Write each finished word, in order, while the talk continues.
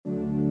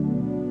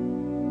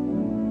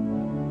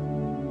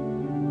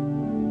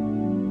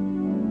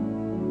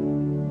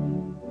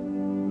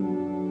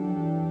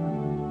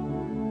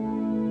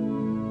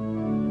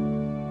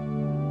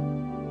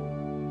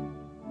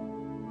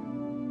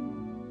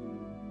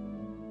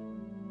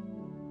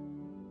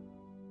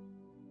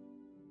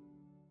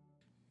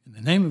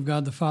In the name of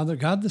God the Father,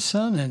 God the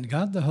Son, and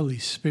God the Holy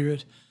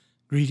Spirit,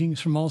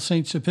 greetings from All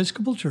Saints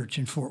Episcopal Church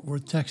in Fort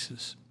Worth,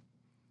 Texas.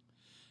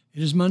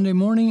 It is Monday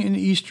morning in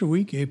Easter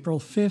week, April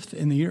 5th,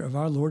 in the year of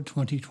our Lord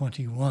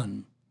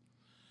 2021.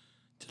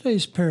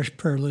 Today's parish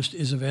prayer list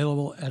is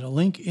available at a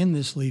link in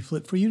this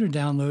leaflet for you to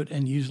download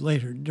and use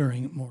later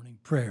during morning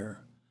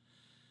prayer.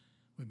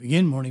 We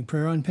begin morning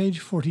prayer on page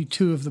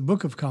 42 of the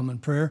Book of Common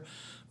Prayer,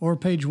 or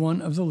page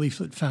 1 of the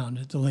leaflet found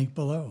at the link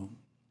below.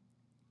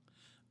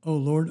 O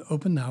Lord,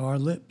 open thou our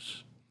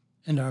lips,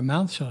 and our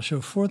mouth shall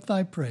show forth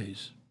thy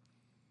praise.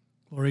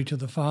 Glory to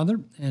the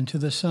Father, and to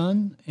the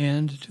Son,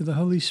 and to the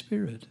Holy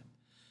Spirit,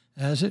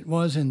 as it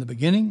was in the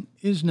beginning,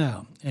 is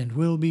now, and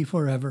will be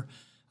forever.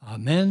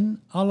 Amen.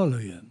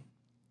 Alleluia.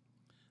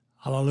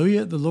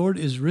 Alleluia, the Lord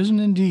is risen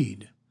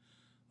indeed.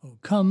 O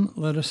come,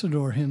 let us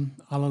adore him.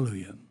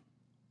 Alleluia.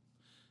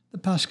 The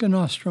Pascha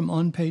Nostrum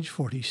on page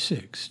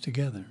 46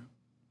 together.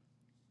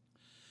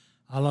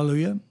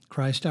 Alleluia,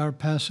 Christ our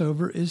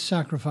Passover is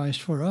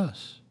sacrificed for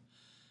us.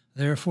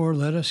 Therefore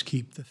let us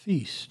keep the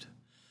feast,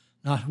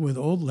 not with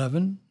old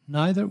leaven,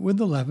 neither with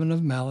the leaven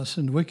of malice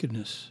and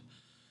wickedness,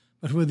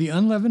 but with the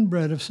unleavened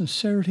bread of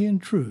sincerity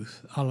and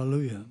truth.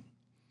 Alleluia.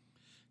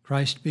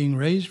 Christ being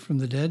raised from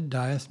the dead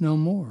dieth no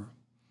more.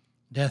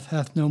 Death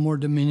hath no more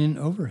dominion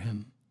over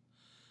him.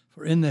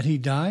 For in that he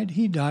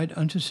died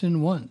unto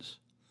sin once,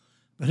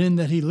 but in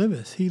that he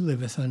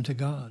liveth unto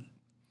God.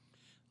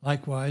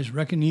 Likewise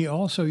reckon ye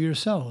also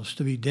yourselves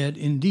to be dead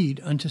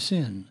indeed unto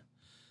sin,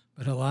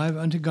 but alive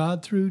unto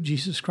God through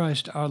Jesus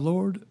Christ our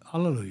Lord.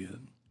 Alleluia.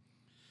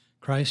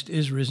 Christ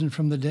is risen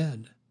from the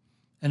dead,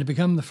 and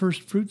become the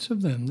first fruits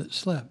of them that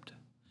slept.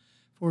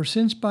 For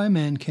since by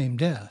man came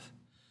death,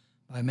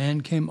 by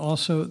man came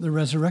also the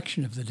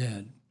resurrection of the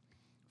dead.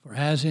 For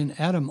as in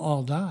Adam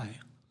all die,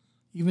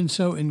 even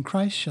so in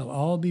Christ shall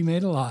all be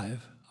made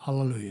alive.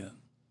 Alleluia.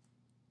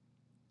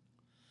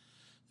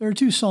 There are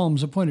two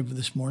psalms appointed for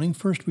this morning.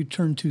 First, we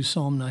turn to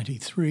Psalm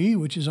 93,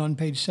 which is on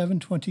page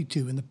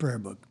 722 in the prayer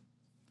book.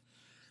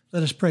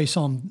 Let us pray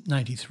Psalm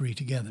 93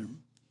 together.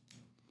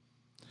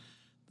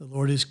 The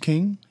Lord is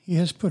King. He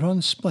has put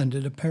on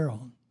splendid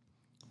apparel.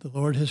 The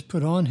Lord has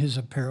put on his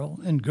apparel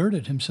and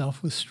girded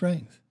himself with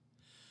strength.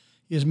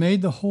 He has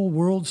made the whole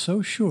world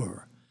so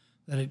sure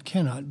that it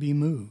cannot be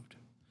moved.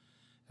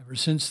 Ever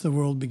since the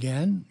world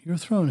began, your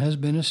throne has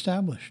been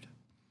established.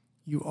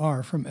 You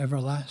are from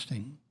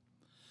everlasting.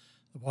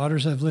 The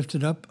waters have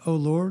lifted up, O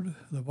Lord,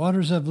 the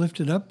waters have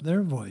lifted up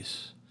their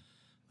voice.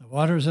 The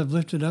waters have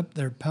lifted up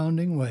their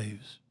pounding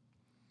waves.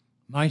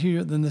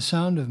 Mightier than the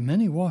sound of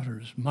many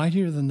waters,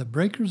 mightier than the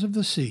breakers of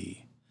the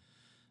sea.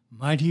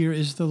 Mightier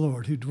is the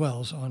Lord who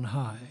dwells on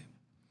high.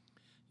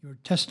 Your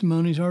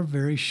testimonies are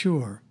very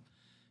sure,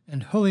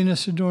 and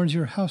holiness adorns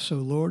your house, O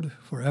Lord,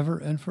 forever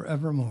and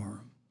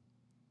forevermore.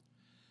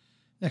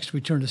 Next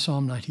we turn to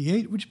Psalm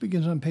 98, which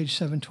begins on page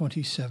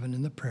 727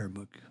 in the prayer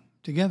book.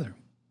 Together.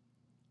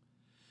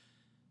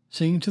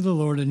 Sing to the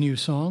Lord a new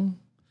song,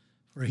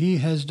 for he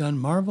has done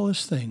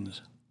marvelous things.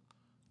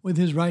 With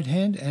his right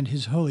hand and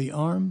his holy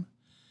arm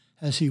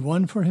has he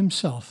won for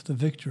himself the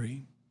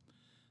victory.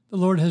 The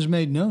Lord has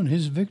made known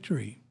his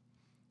victory.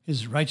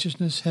 His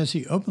righteousness has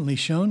he openly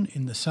shown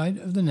in the sight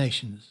of the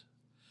nations.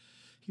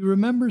 He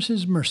remembers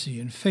his mercy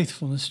and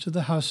faithfulness to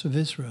the house of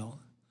Israel,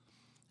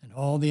 and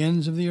all the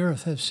ends of the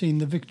earth have seen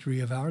the victory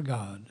of our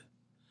God.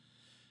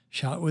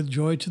 Shout with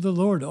joy to the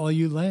Lord, all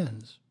you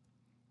lands.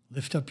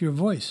 Lift up your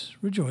voice,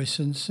 rejoice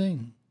and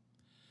sing.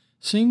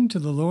 Sing to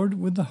the Lord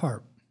with the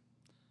harp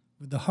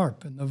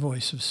and the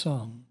voice of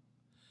song,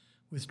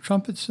 with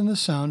trumpets and the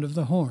sound of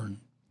the horn.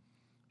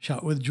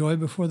 Shout with joy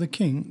before the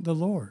King, the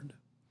Lord.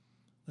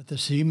 Let the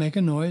sea make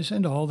a noise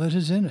and all that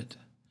is in it,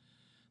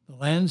 the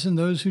lands and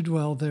those who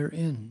dwell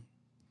therein.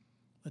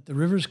 Let the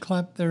rivers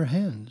clap their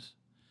hands,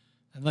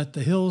 and let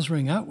the hills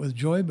ring out with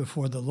joy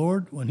before the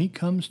Lord when he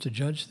comes to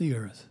judge the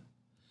earth.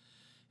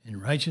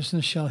 In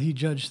righteousness shall he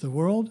judge the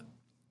world,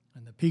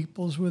 and the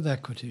peoples with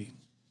equity.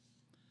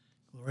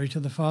 Glory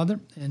to the Father,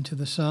 and to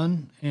the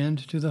Son, and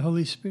to the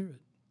Holy Spirit,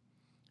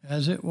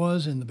 as it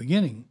was in the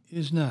beginning,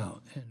 is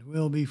now, and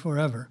will be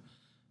forever.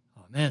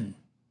 Amen.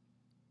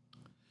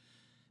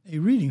 A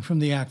reading from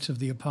the Acts of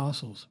the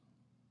Apostles.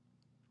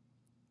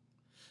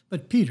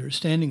 But Peter,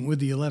 standing with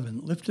the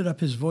 11, lifted up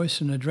his voice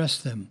and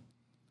addressed them,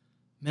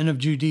 Men of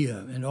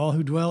Judea, and all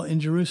who dwell in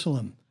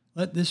Jerusalem,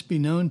 let this be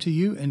known to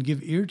you, and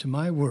give ear to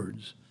my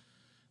words.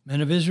 Men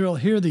of Israel,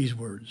 hear these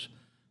words.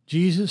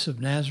 Jesus of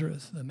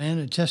Nazareth, the man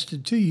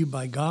attested to you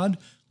by God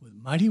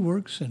with mighty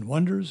works and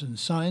wonders and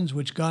signs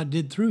which God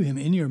did through him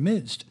in your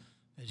midst,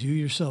 as you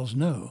yourselves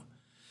know.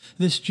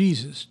 This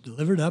Jesus,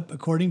 delivered up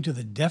according to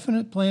the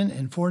definite plan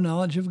and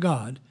foreknowledge of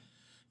God,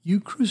 you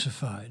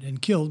crucified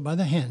and killed by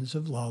the hands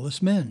of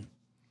lawless men.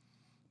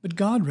 But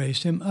God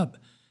raised him up,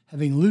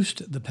 having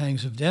loosed the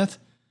pangs of death,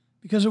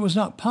 because it was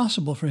not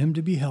possible for him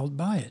to be held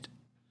by it.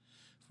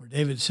 For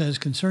David says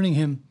concerning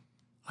him,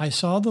 I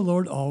saw the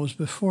Lord always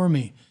before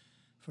me,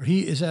 for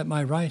he is at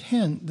my right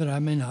hand, that I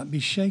may not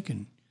be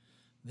shaken.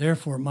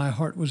 Therefore my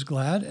heart was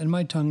glad, and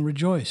my tongue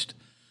rejoiced.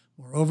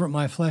 Moreover,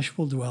 my flesh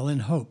will dwell in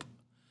hope.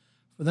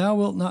 For thou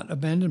wilt not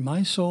abandon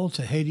my soul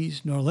to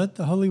Hades, nor let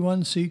the Holy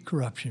One see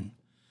corruption.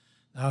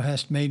 Thou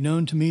hast made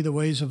known to me the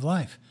ways of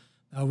life.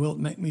 Thou wilt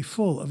make me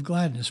full of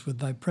gladness with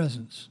thy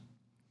presence.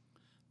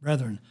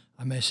 Brethren,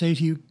 I may say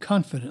to you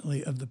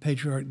confidently of the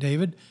patriarch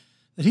David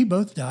that he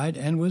both died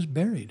and was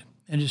buried,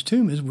 and his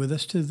tomb is with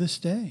us to this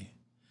day.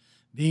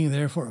 Being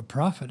therefore a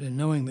prophet, and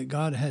knowing that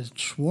God had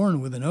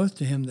sworn with an oath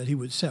to him that he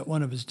would set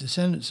one of his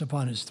descendants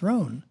upon his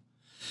throne,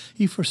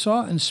 he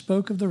foresaw and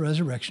spoke of the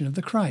resurrection of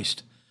the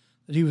Christ,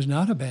 that he was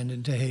not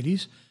abandoned to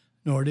Hades,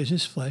 nor did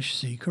his flesh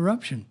see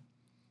corruption.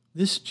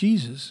 This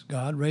Jesus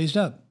God raised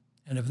up,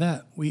 and of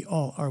that we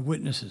all are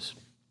witnesses.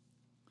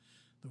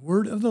 The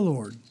word of the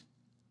Lord.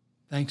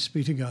 Thanks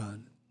be to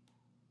God.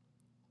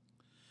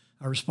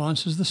 Our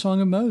response is the Song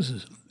of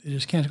Moses. It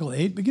is Canticle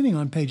 8, beginning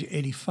on page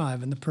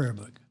 85 in the prayer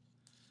book.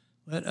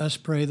 Let us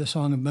pray the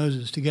Song of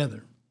Moses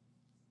together.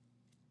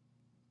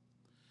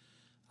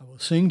 I will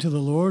sing to the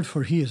Lord,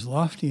 for he is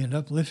lofty and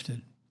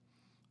uplifted.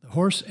 The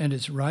horse and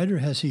its rider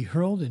has he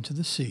hurled into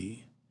the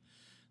sea.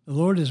 The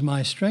Lord is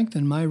my strength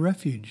and my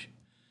refuge.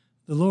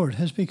 The Lord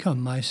has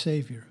become my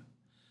Savior.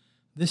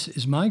 This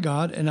is my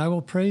God, and I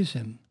will praise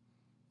him,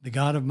 the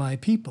God of my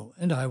people,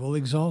 and I will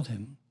exalt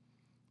him.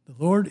 The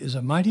Lord is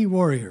a mighty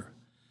warrior.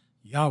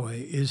 Yahweh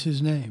is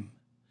his name.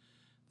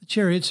 The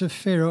chariots of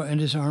Pharaoh and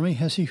his army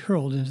has he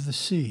hurled into the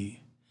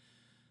sea.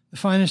 The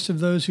finest of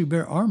those who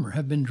bear armor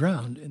have been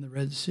drowned in the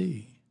Red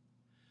Sea.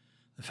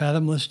 The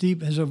fathomless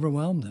deep has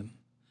overwhelmed them.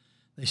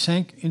 They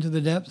sank into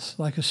the depths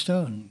like a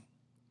stone.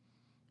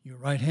 Your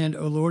right hand,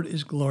 O Lord,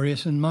 is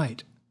glorious in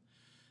might.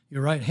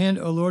 Your right hand,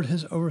 O Lord,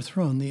 has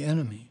overthrown the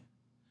enemy.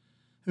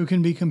 Who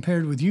can be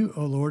compared with you,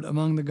 O Lord,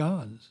 among the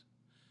gods?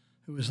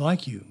 Who is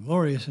like you,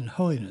 glorious in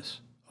holiness,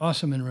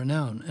 awesome in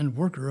renown, and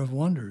worker of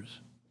wonders?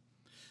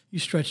 You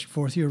stretched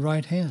forth your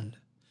right hand.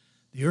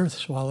 The earth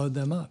swallowed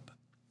them up.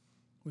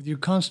 With your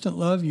constant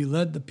love you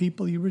led the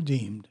people you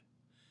redeemed.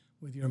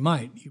 With your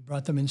might you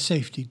brought them in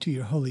safety to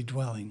your holy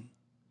dwelling.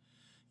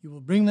 You will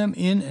bring them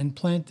in and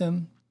plant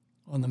them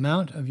on the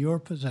mount of your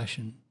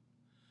possession,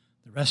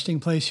 the resting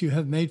place you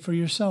have made for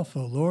yourself,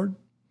 O Lord,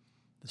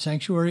 the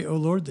sanctuary, O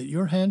Lord, that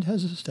your hand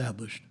has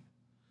established.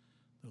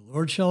 The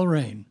Lord shall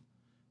reign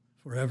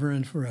forever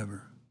and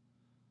forever.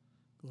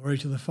 Glory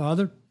to the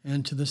Father,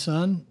 and to the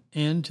Son,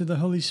 and to the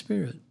Holy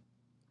Spirit,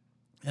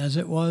 as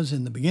it was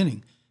in the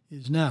beginning,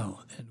 is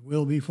now, and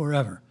will be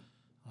forever.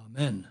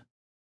 Amen.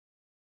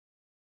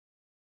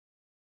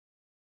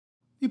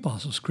 The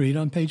Apostles' Creed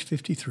on page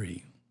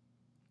 53.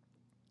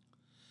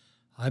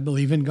 I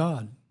believe in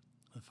God,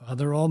 the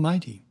Father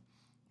Almighty,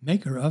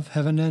 maker of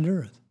heaven and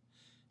earth,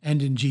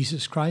 and in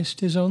Jesus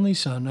Christ, his only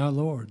Son, our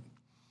Lord,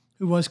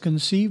 who was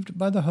conceived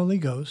by the Holy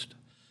Ghost,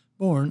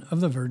 born of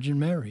the Virgin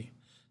Mary,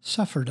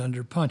 suffered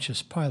under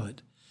Pontius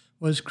Pilate,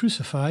 was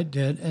crucified,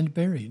 dead, and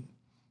buried.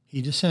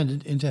 He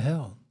descended into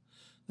hell.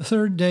 The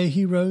third day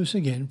he rose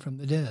again from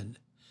the dead.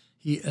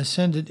 He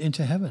ascended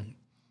into heaven,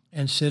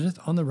 and sitteth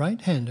on the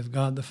right hand of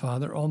God the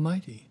Father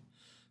Almighty.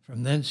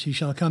 From thence he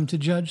shall come to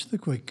judge the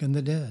quick and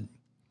the dead.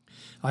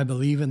 I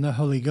believe in the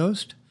Holy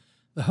Ghost,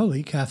 the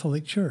Holy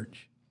Catholic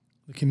Church,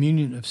 the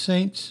communion of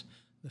saints,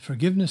 the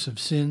forgiveness of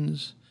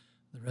sins,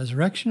 the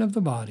resurrection of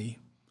the body,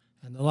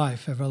 and the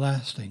life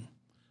everlasting.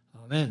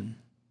 Amen.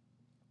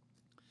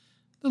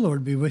 The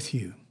Lord be with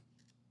you.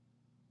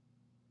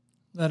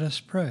 Let us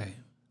pray.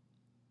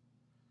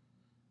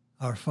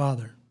 Our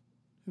Father,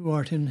 who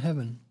art in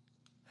heaven,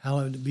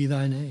 hallowed be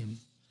thy name.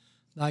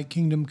 Thy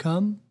kingdom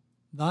come,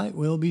 thy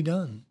will be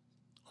done,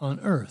 on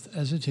earth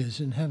as it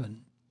is in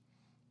heaven.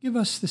 Give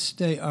us this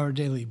day our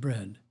daily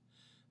bread,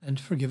 and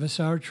forgive us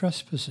our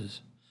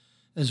trespasses,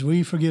 as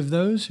we forgive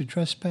those who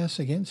trespass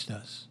against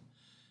us.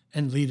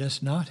 And lead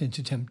us not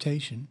into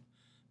temptation,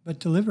 but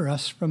deliver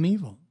us from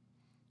evil.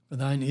 For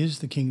thine is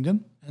the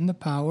kingdom, and the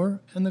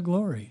power, and the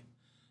glory,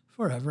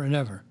 forever and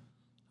ever.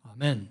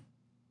 Amen.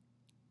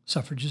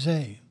 Suffrages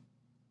A.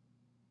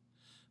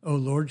 O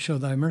Lord, show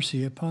thy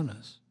mercy upon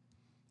us,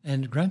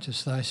 and grant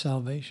us thy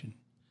salvation.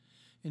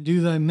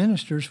 Endue thy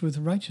ministers with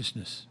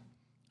righteousness,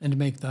 and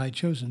make thy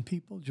chosen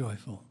people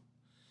joyful.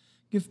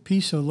 Give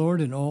peace, O Lord,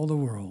 in all the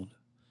world,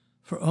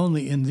 for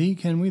only in thee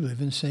can we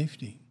live in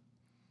safety.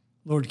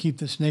 Lord, keep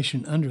this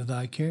nation under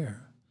thy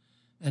care,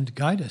 and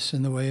guide us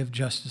in the way of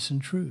justice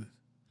and truth.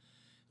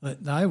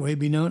 Let thy way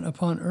be known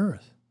upon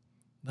earth,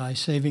 thy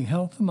saving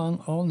health among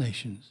all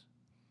nations.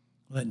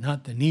 Let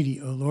not the needy,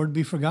 O Lord,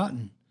 be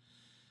forgotten,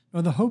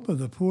 nor the hope of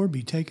the poor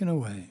be taken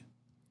away.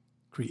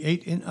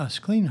 Create in us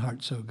clean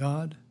hearts, O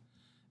God,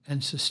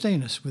 and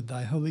sustain us with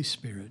thy Holy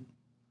Spirit.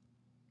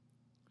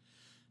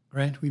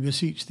 Grant, we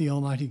beseech thee,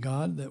 Almighty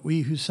God, that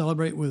we who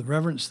celebrate with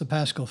reverence the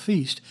Paschal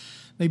Feast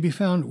may be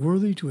found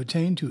worthy to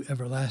attain to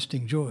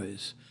everlasting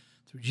joys.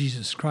 Through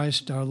Jesus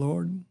Christ our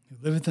Lord, who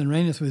liveth and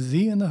reigneth with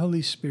thee and the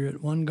Holy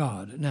Spirit, one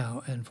God,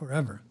 now and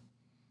forever.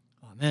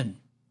 Amen.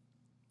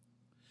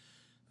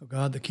 O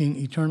God, the King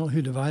eternal,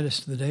 who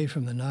dividest the day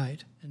from the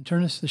night, and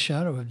turnest the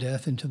shadow of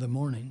death into the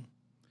morning,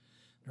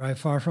 drive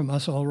far from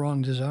us all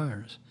wrong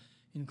desires.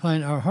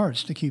 Incline our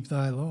hearts to keep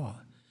thy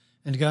law,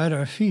 and guide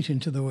our feet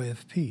into the way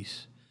of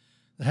peace,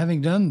 that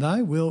having done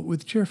thy will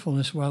with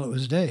cheerfulness while it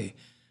was day,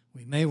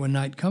 we may, when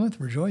night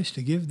cometh, rejoice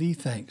to give thee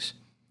thanks.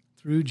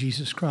 Through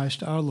Jesus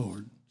Christ our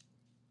Lord.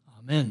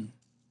 Amen.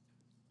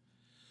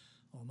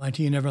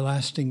 Almighty and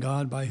everlasting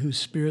God, by whose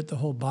Spirit the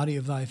whole body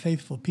of thy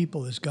faithful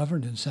people is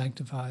governed and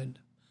sanctified,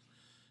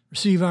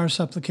 receive our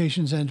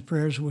supplications and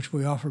prayers which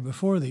we offer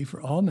before thee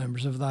for all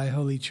members of thy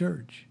holy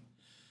church,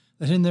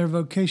 that in their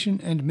vocation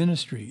and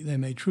ministry they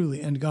may truly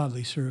and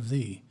godly serve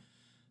thee,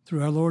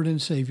 through our Lord and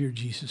Savior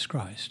Jesus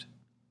Christ.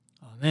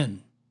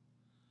 Amen.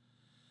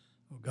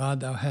 O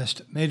God, thou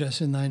hast made us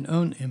in thine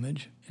own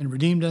image, and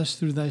redeemed us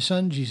through thy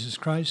Son, Jesus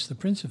Christ, the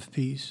Prince of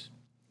Peace.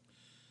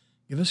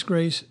 Give us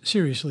grace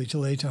seriously to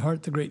lay to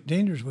heart the great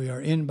dangers we are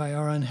in by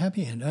our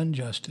unhappy and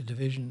unjust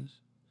divisions.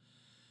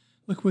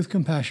 Look with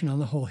compassion on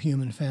the whole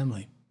human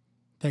family.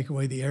 Take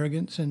away the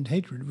arrogance and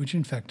hatred which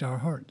infect our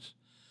hearts.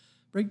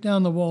 Break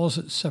down the walls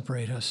that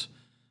separate us,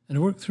 and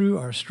work through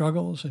our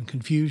struggles and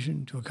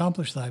confusion to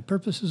accomplish thy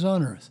purposes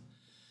on earth,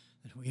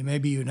 that we may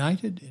be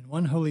united in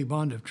one holy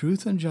bond of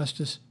truth and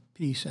justice,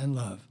 peace and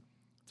love,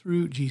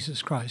 through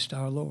Jesus Christ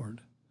our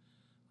Lord.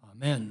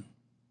 Amen.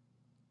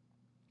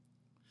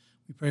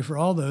 We pray for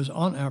all those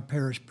on our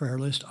parish prayer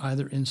list,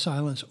 either in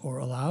silence or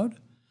aloud.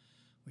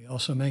 We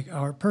also make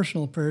our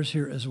personal prayers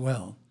here as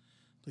well.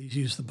 Please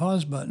use the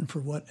pause button for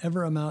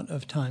whatever amount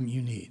of time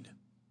you need.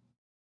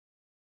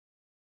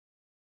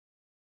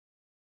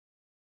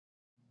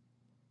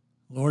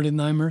 Lord, in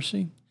thy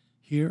mercy,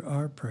 hear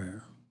our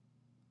prayer.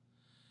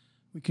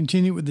 We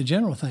continue with the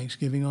general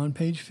thanksgiving on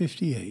page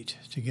 58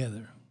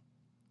 together.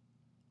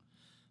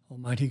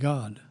 Almighty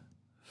God,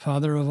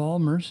 Father of all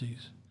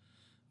mercies,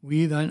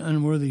 we, thine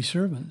unworthy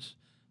servants,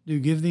 do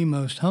give thee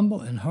most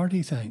humble and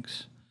hearty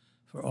thanks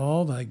for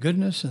all thy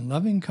goodness and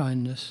loving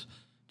kindness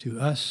to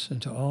us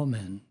and to all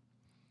men.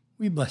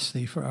 We bless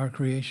thee for our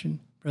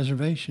creation,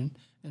 preservation,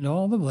 and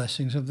all the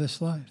blessings of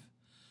this life,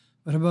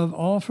 but above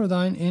all for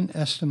thine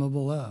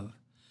inestimable love,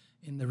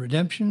 in the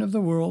redemption of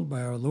the world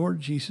by our Lord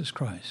Jesus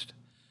Christ,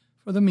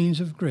 for the means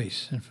of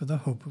grace and for the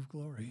hope of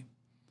glory.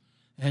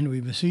 And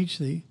we beseech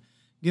thee,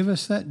 give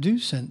us that due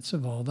sense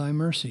of all thy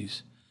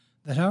mercies,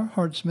 that our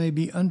hearts may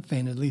be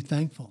unfeignedly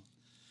thankful,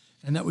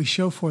 and that we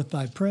show forth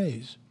thy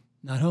praise,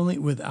 not only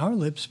with our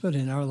lips but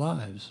in our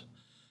lives,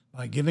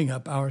 by giving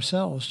up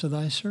ourselves to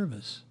thy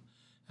service,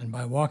 and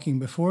by walking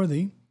before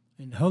thee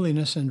in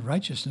holiness and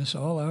righteousness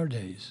all our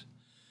days.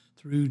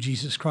 Through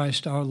Jesus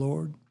Christ our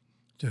Lord,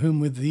 to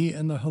whom with thee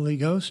and the Holy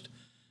Ghost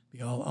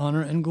be all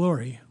honor and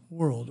glory,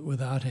 world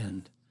without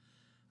end.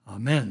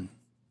 Amen.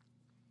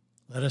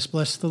 Let us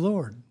bless the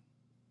Lord.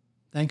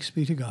 Thanks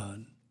be to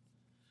God.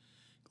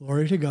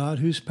 Glory to God,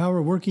 whose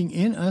power working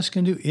in us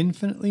can do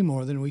infinitely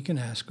more than we can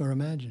ask or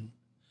imagine.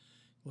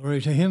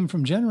 Glory to him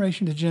from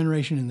generation to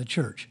generation in the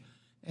church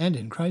and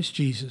in Christ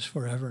Jesus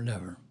forever and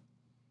ever.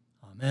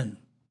 Amen.